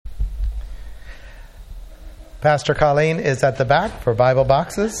Pastor Colleen is at the back for Bible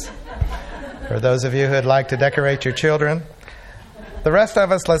boxes, for those of you who'd like to decorate your children. The rest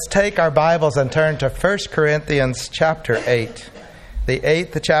of us, let's take our Bibles and turn to 1 Corinthians chapter 8, the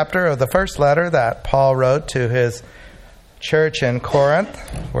 8th chapter of the first letter that Paul wrote to his church in Corinth,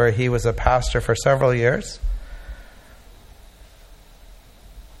 where he was a pastor for several years.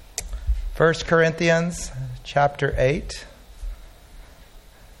 1 Corinthians chapter 8,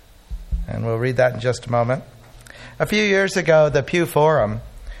 and we'll read that in just a moment. A few years ago, the Pew Forum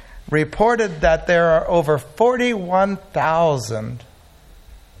reported that there are over 41,000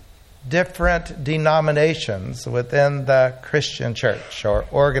 different denominations within the Christian church, or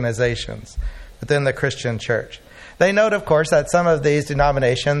organizations within the Christian church. They note, of course, that some of these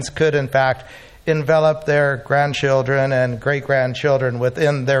denominations could, in fact, envelop their grandchildren and great-grandchildren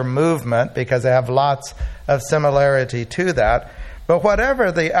within their movement because they have lots of similarity to that. But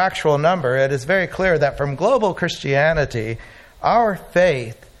whatever the actual number, it is very clear that from global Christianity, our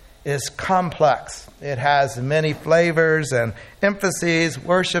faith is complex. It has many flavors and emphases,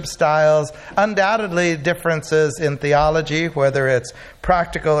 worship styles, undoubtedly differences in theology, whether it's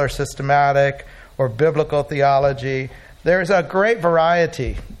practical or systematic or biblical theology. There's a great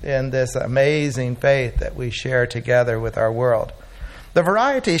variety in this amazing faith that we share together with our world. The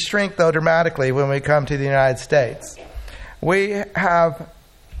varieties shrink, though, dramatically when we come to the United States. We have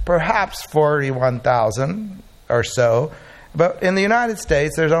perhaps 41,000 or so, but in the United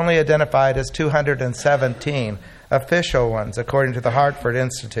States, there's only identified as 217 official ones, according to the Hartford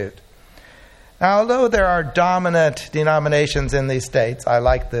Institute. Now, although there are dominant denominations in these states, I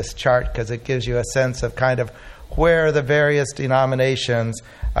like this chart because it gives you a sense of kind of where the various denominations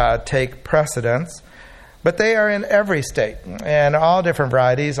take precedence. But they are in every state, and all different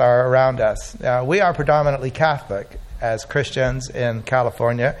varieties are around us. We are predominantly Catholic as Christians in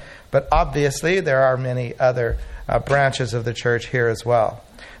California, but obviously there are many other branches of the church here as well.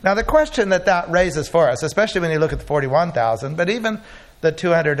 Now, the question that raises for us, especially when you look at the 41,000, but even the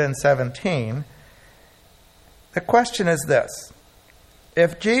 217, the question is this: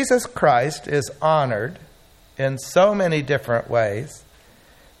 if Jesus Christ is honored in so many different ways,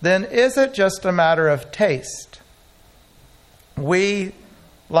 then is it just a matter of taste? We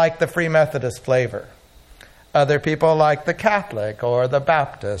like the Free Methodist flavor. Other people like the Catholic or the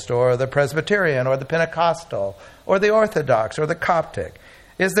Baptist or the Presbyterian or the Pentecostal or the Orthodox or the Coptic.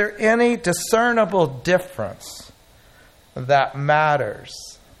 Is there any discernible difference that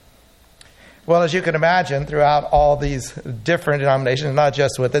matters? Well, as you can imagine, throughout all these different denominations, not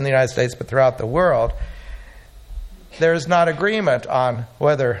just within the United States but throughout the world, there's not agreement on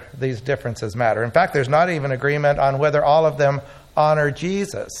whether these differences matter. In fact, there's not even agreement on whether all of them honor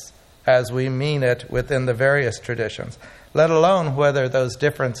Jesus as we mean it within the various traditions, let alone whether those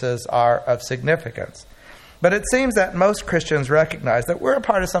differences are of significance. But it seems that most Christians recognize that we're a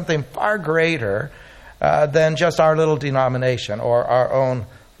part of something far greater than just our little denomination or our own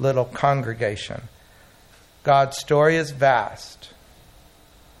little congregation. God's story is vast.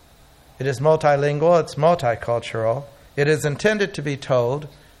 It is multilingual, it's multicultural. It is intended to be told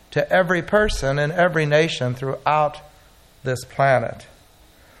to every person in every nation throughout this planet.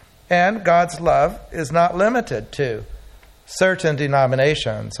 And God's love is not limited to certain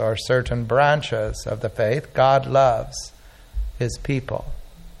denominations or certain branches of the faith. God loves His people.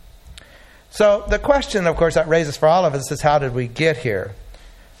 So the question, of course, that raises for all of us is, how did we get here?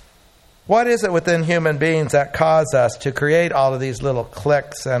 What is it within human beings that cause us to create all of these little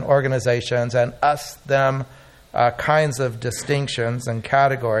cliques and organizations and us-them kinds of distinctions and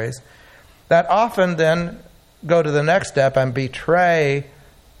categories that often then go to the next step and betray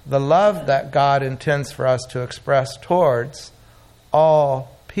the love that God intends for us to express towards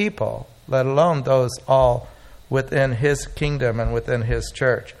all people, let alone those all within His kingdom and within His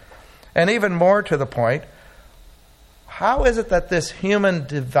church? And even more to the point, how is it that this human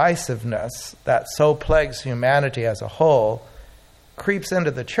divisiveness that so plagues humanity as a whole creeps into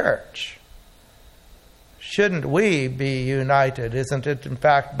the church? Shouldn't we be united? Isn't it, in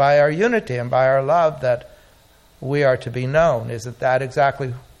fact, by our unity and by our love that we are to be known? Isn't that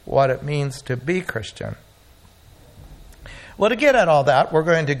exactly what it means to be Christian? Well, to get at all that, we're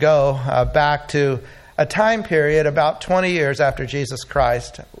going to go back to a time period about 20 years after Jesus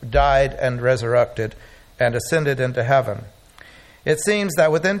Christ died and resurrected and ascended into heaven. It seems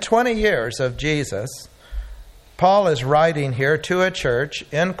that within 20 years of Jesus, Paul is writing here to a church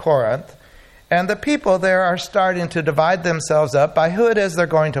in Corinth, and the people there are starting to divide themselves up by who it is they're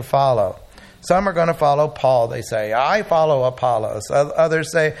going to follow. Some are going to follow Paul, they say. I follow Apollos.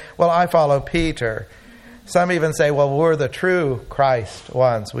 Others say, well, I follow Peter. Some even say, well, we're the true Christ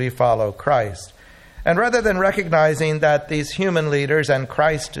ones. We follow Christ. And rather than recognizing that these human leaders and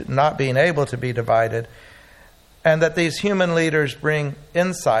Christ not being able to be divided, and that these human leaders bring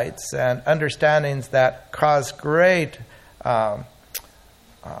insights and understandings that cause great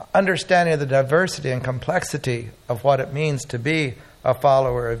understanding of the diversity and complexity of what it means to be a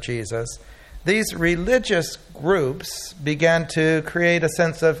follower of Jesus, these religious groups began to create a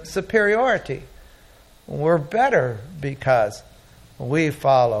sense of superiority. We're better because we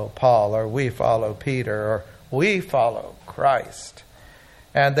follow Paul, or we follow Peter, or we follow Christ.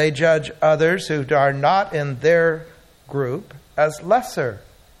 And they judge others who are not in their group as lesser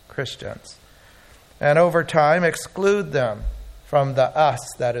Christians, and over time exclude them from the us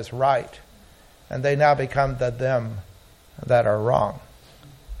that is right. And they now become the them that are wrong.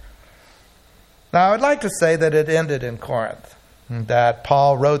 Now, I'd like to say that it ended in Corinth, that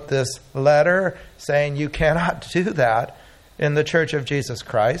Paul wrote this letter saying you cannot do that in the Church of Jesus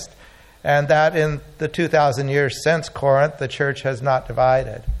Christ, and that in the 2,000 years since Corinth, the church has not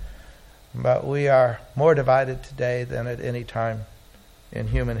divided. But we are more divided today than at any time in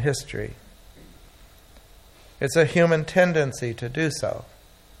human history. It's a human tendency to do so.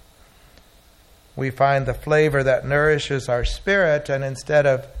 We find the flavor that nourishes our spirit, and instead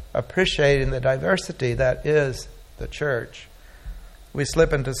of appreciating the diversity that is the church, we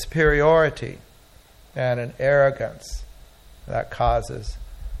slip into superiority and an arrogance that causes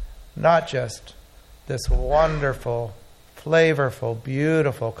not just this wonderful, flavorful,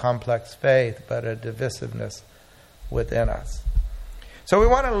 beautiful, complex faith, but a divisiveness within us. So we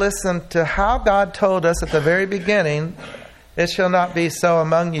want to listen to how God told us at the very beginning, it shall not be so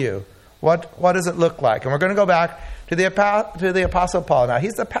among you. What does it look like? And we're going to go back to the Apostle Paul. Now,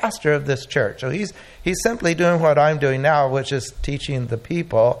 he's the pastor of this church. So he's simply doing what I'm doing now, which is teaching the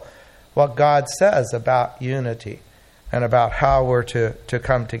people what God says about unity and about how we're to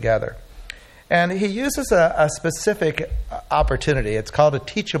come together. And he uses a specific opportunity. It's called a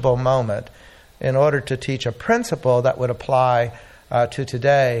teachable moment, in order to teach a principle that would apply to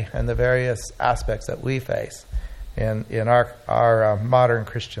today and the various aspects that we face in our modern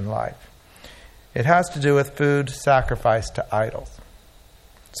Christian life. It has to do with food sacrificed to idols.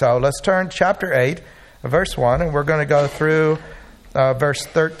 So let's turn chapter 8, verse 1, and we're going to go through verse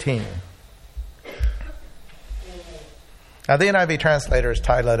 13. Now, the NIV translator is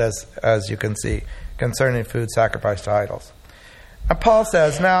titled, as you can see, concerning food sacrificed to idols. And Paul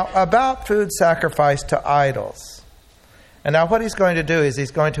says, now, about food sacrificed to idols. And now what he's going to do is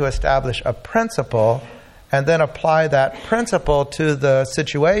he's going to establish a principle and then apply that principle to the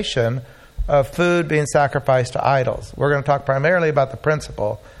situation of food being sacrificed to idols. We're going to talk primarily about the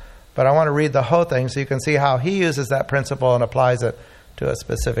principle, but I want to read the whole thing so you can see how he uses that principle and applies it to a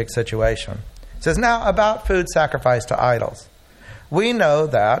specific situation. It says, now about food sacrificed to idols. We know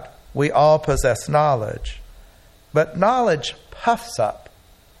that we all possess knowledge, but knowledge puffs up,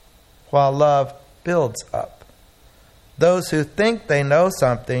 while love builds up. Those who think they know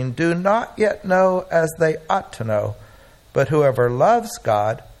something do not yet know as they ought to know, but whoever loves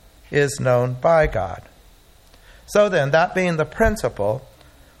God is known by God. So then, that being the principle,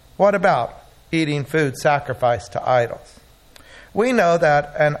 what about eating food sacrificed to idols? We know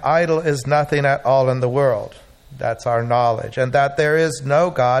that an idol is nothing at all in the world. That's our knowledge. And that there is no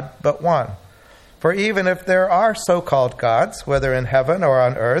God but one. For even if there are so-called gods, whether in heaven or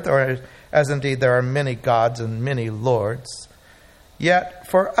on earth, or as indeed there are many gods and many lords, yet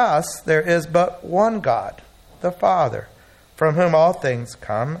for us there is but one God, the Father, from whom all things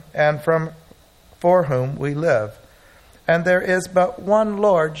come, and for whom we live. And there is but one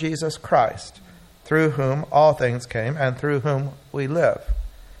Lord, Jesus Christ, through whom all things came, and through whom we live.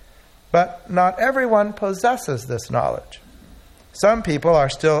 But not everyone possesses this knowledge. Some people are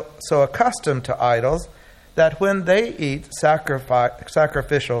still so accustomed to idols that when they eat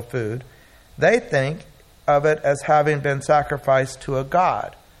sacrificial food, they think of it as having been sacrificed to a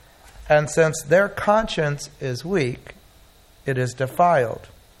god. And since their conscience is weak, it is defiled.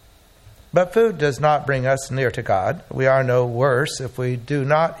 But food does not bring us near to God. We are no worse if we do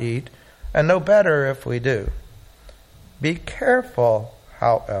not eat, and no better if we do. Be careful,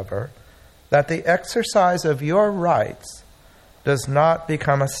 however, that the exercise of your rights does not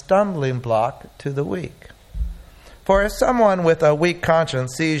become a stumbling block to the weak. For if someone with a weak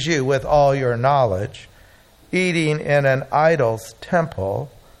conscience sees you with all your knowledge eating in an idol's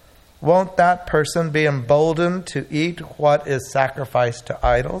temple, won't that person be emboldened to eat what is sacrificed to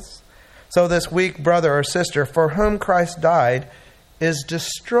idols? So this weak brother or sister for whom Christ died is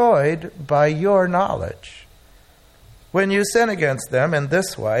destroyed by your knowledge. When you sin against them in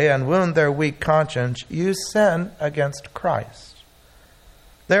this way and wound their weak conscience, you sin against Christ.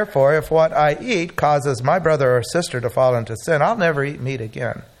 Therefore, if what I eat causes my brother or sister to fall into sin, I'll never eat meat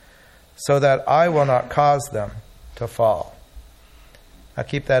again, so that I will not cause them to fall. I'll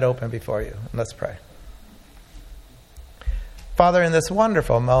keep that open before you. Let's pray. Father, in this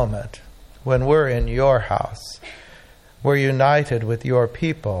wonderful moment, when we're in your house, we're united with your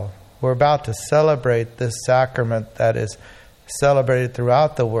people, we're about to celebrate this sacrament that is celebrated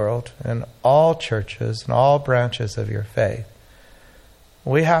throughout the world in all churches and all branches of your faith.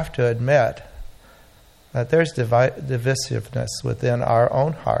 We have to admit that there's divisiveness within our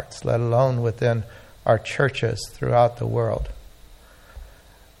own hearts, let alone within our churches throughout the world.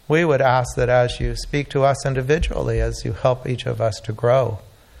 We would ask that as you speak to us individually, as you help each of us to grow,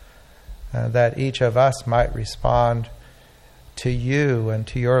 that each of us might respond to you and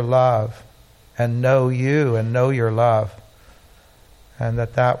to your love, and know you and know your love, and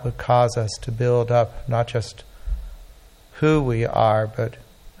that would cause us to build up not just who we are, but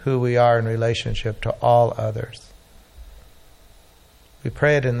who we are in relationship to all others. We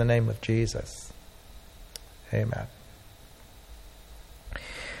pray it in the name of Jesus. Amen.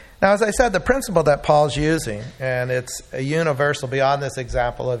 Now, as I said, the principle that Paul's using, and it's a universal beyond this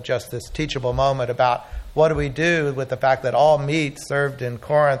example of just this teachable moment about what do we do with the fact that all meat served in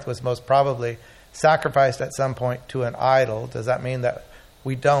Corinth was most probably sacrificed at some point to an idol. Does that mean that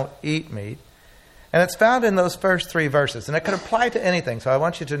we don't eat meat? And it's found in those first 3 verses. And it could apply to anything. So I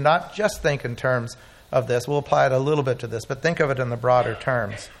want you to not just think in terms of this. We'll apply it a little bit to this, but think of it in the broader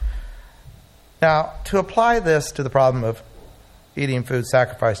terms. Now, to apply this to the problem of eating food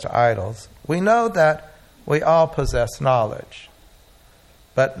sacrificed to idols, we know that we all possess knowledge.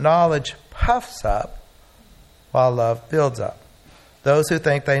 But knowledge puffs up while love builds up. Those who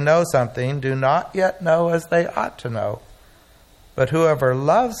think they know something do not yet know as they ought to know. But whoever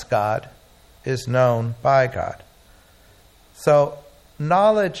loves God is known by God. So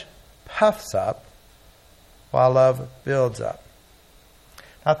knowledge puffs up while love builds up.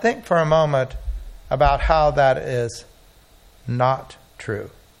 Now think for a moment about how that is not true.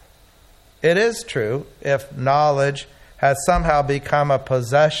 It is true if knowledge has somehow become a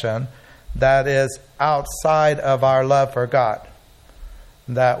possession that is outside of our love for God.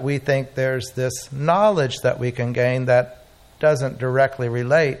 That we think there's this knowledge that we can gain that doesn't directly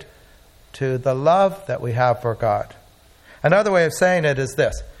relate to the love that we have for God. Another way of saying it is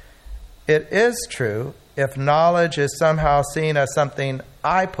this. It is true if knowledge is somehow seen as something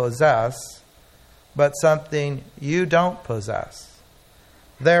I possess, but something you don't possess.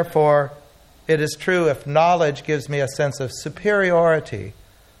 Therefore, it is true if knowledge gives me a sense of superiority.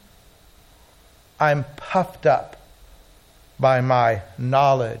 I'm puffed up by my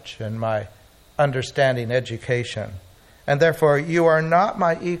knowledge and my understanding education. And therefore, you are not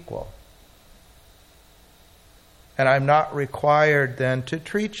my equal. And I'm not required then to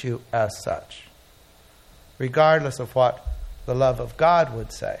treat you as such, regardless of what the love of God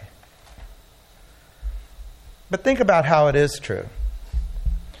would say. But think about how it is true.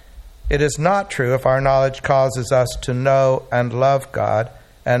 It is not true if our knowledge causes us to know and love God,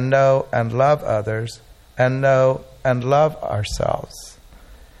 and know and love others, and know and love ourselves.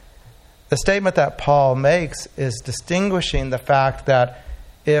 The statement that Paul makes is distinguishing the fact that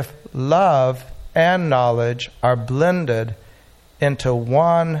if love and knowledge are blended into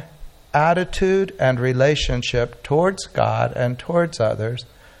one attitude and relationship towards God and towards others,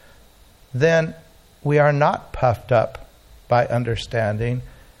 then we are not puffed up by understanding.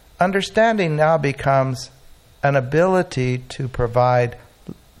 Understanding now becomes an ability to provide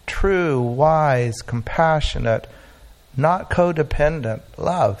true, wise, compassionate, not codependent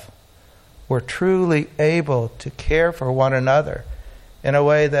love. We're truly able to care for one another in a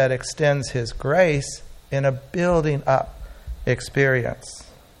way that extends His grace in a building up experience.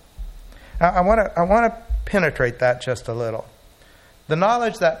 Now, I want to penetrate that just a little. The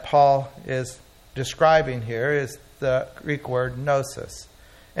knowledge that Paul is describing here is the Greek word gnosis.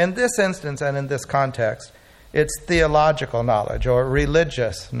 In this instance and in this context, it's theological knowledge or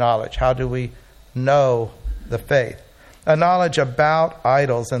religious knowledge. How do we know the faith? A knowledge about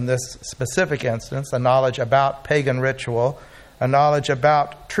idols in this specific instance, a knowledge about pagan ritual, a knowledge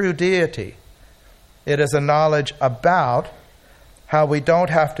about true deity. It is a knowledge about how we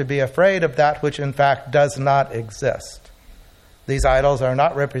don't have to be afraid of that which in fact does not exist. These idols are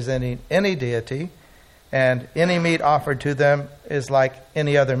not representing any deity, and any meat offered to them is like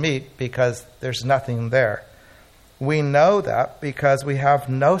any other meat because there's nothing there. We know that because we have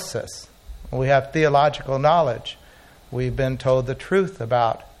gnosis. We have theological knowledge. We've been told the truth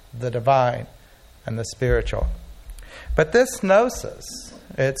about the divine and the spiritual. But this gnosis,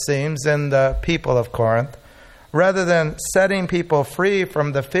 it seems, in the people of Corinth, Rather than setting people free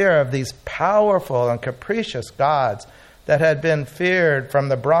from the fear of these powerful and capricious gods that had been feared from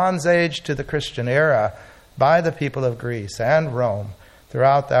the Bronze Age to the Christian era by the people of Greece and Rome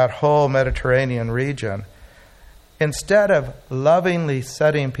throughout that whole Mediterranean region, instead of lovingly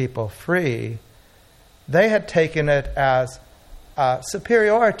setting people free, they had taken it as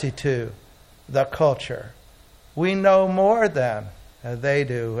superiority to the culture. We know more than they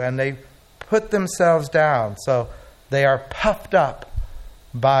do, and they put themselves down, so they are puffed up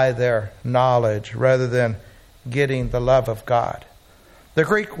by their knowledge rather than getting the love of God. The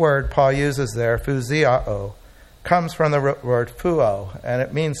Greek word Paul uses there, phusiao, comes from the word phuo, and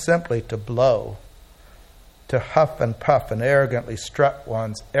it means simply to blow, to huff and puff and arrogantly strut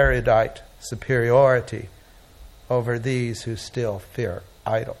one's erudite superiority over these who still fear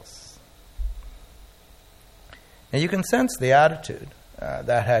idols. And you can sense the attitude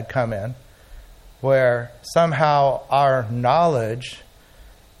that had come in, where somehow our knowledge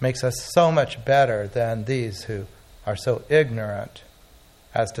makes us so much better than these who are so ignorant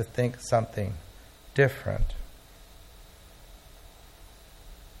as to think something different.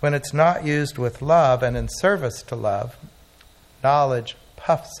 When it's not used with love and in service to love, knowledge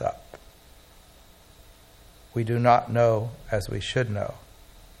puffs up. We do not know as we should know.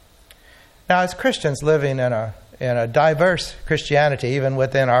 Now, as Christians living in a diverse Christianity, even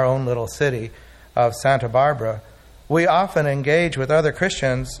within our own little city of Santa Barbara, we often engage with other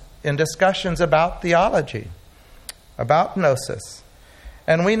Christians in discussions about theology, about gnosis.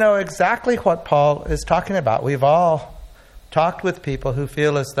 And we know exactly what Paul is talking about. We've all talked with people who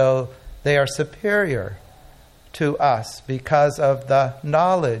feel as though they are superior to us because of the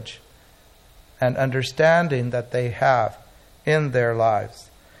knowledge and understanding that they have in their lives.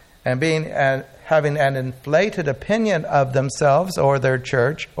 And having an inflated opinion of themselves or their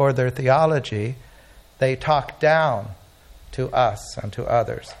church or their theology, they talk down to us and to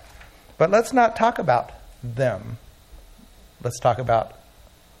others. But let's not talk about them. Let's talk about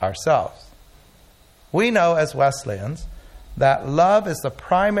ourselves. We know as Wesleyans that love is the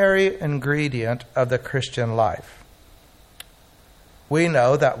primary ingredient of the Christian life. We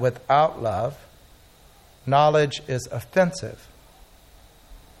know that without love, knowledge is offensive.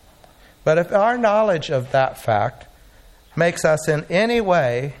 But if our knowledge of that fact makes us in any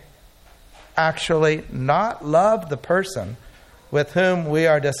way actually not love the person with whom we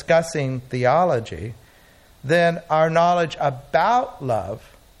are discussing theology, then our knowledge about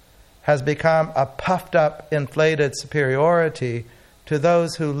love has become a puffed up, inflated superiority to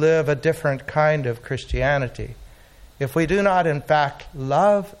those who live a different kind of Christianity. If we do not, in fact,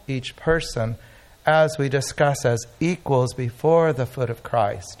 love each person as we discuss as equals before the foot of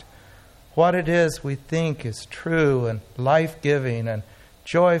Christ, what it is we think is true and life-giving and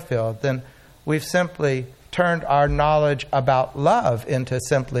joy-filled, then we've simply turned our knowledge about love into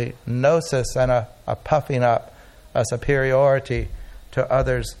simply gnosis and a puffing up, a superiority to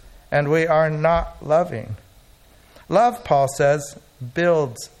others. And we are not loving. Love, Paul says,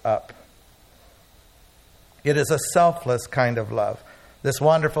 builds up. It is a selfless kind of love. This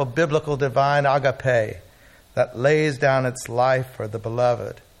wonderful biblical divine agape that lays down its life for the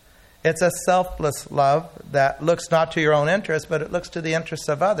beloved. It's a selfless love that looks not to your own interest, but it looks to the interests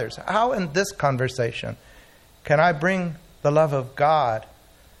of others. How in this conversation can I bring the love of God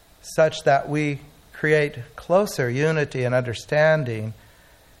such that we create closer unity and understanding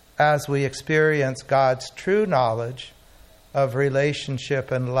as we experience God's true knowledge of relationship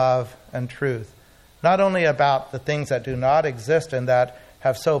and love and truth? Not only about the things that do not exist and that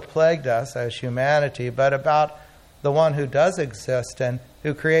have so plagued us as humanity, but about the one who does exist and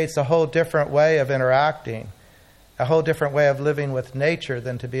who creates a whole different way of interacting, a whole different way of living with nature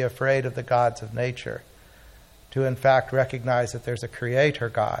than to be afraid of the gods of nature. To in fact recognize that there's a creator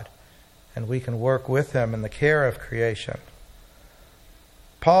God and we can work with him in the care of creation.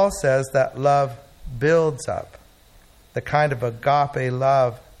 Paul says that love builds up, the kind of agape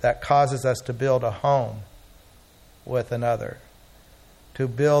love that causes us to build a home with another, to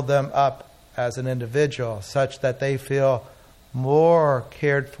build them up as an individual such that they feel more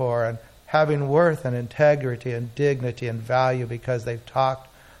cared for and having worth and integrity and dignity and value because they've talked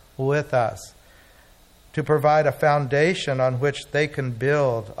with us, to provide a foundation on which they can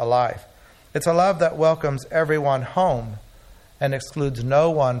build a life. It's a love that welcomes everyone home and excludes no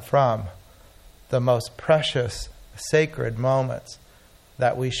one from the most precious, sacred moments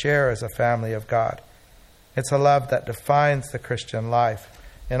that we share as a family of God. It's a love that defines the Christian life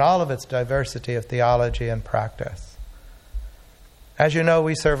in all of its diversity of theology and practice. As you know,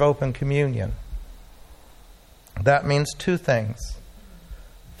 we serve open communion. That means two things.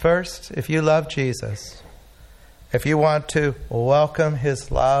 First, if you love Jesus, if you want to welcome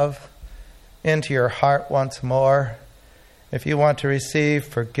His love into your heart once more, if you want to receive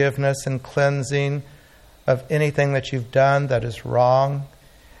forgiveness and cleansing of anything that you've done that is wrong,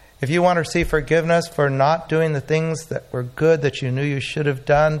 if you want to receive forgiveness for not doing the things that were good that you knew you should have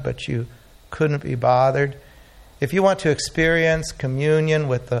done but you couldn't be bothered, if you want to experience communion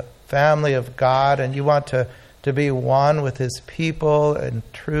with the family of God and you want to be one with His people in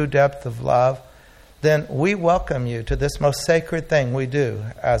true depth of love, then we welcome you to this most sacred thing we do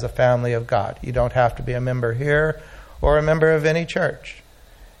as a family of God. You don't have to be a member here or a member of any church.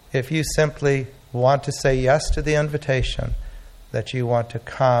 If you simply want to say yes to the invitation that you want to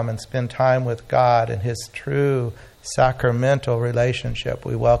come and spend time with God in His true sacramental relationship,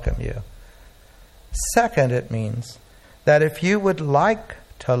 we welcome you. Second, it means that if you would like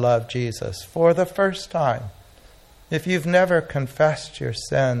to love Jesus for the first time, if you've never confessed your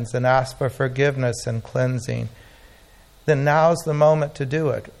sins and asked for forgiveness and cleansing, then now's the moment to do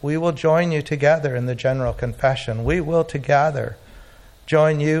it. We will join you together in the general confession. We will together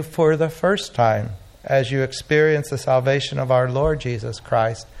join you for the first time as you experience the salvation of our Lord Jesus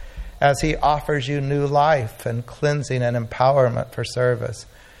Christ, as He offers you new life and cleansing and empowerment for service,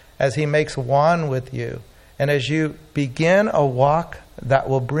 as He makes one with you, and as you begin a walk that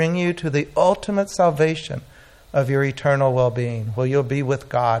will bring you to the ultimate salvation of your eternal well-being, where you'll be with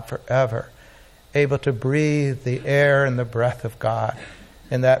God forever, able to breathe the air and the breath of God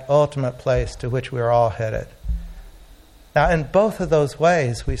in that ultimate place to which we are all headed. Now, in both of those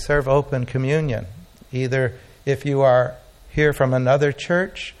ways, we serve open communion. Either if you are here from another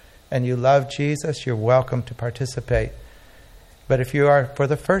church and you love Jesus, you're welcome to participate. But if you are, for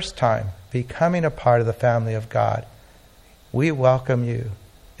the first time, becoming a part of the family of God, we welcome you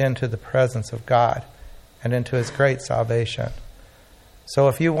into the presence of God and into His great salvation. So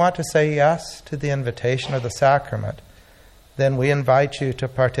if you want to say yes to the invitation of the sacrament, then we invite you to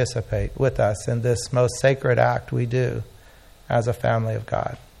participate with us in this most sacred act we do as a family of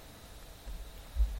God.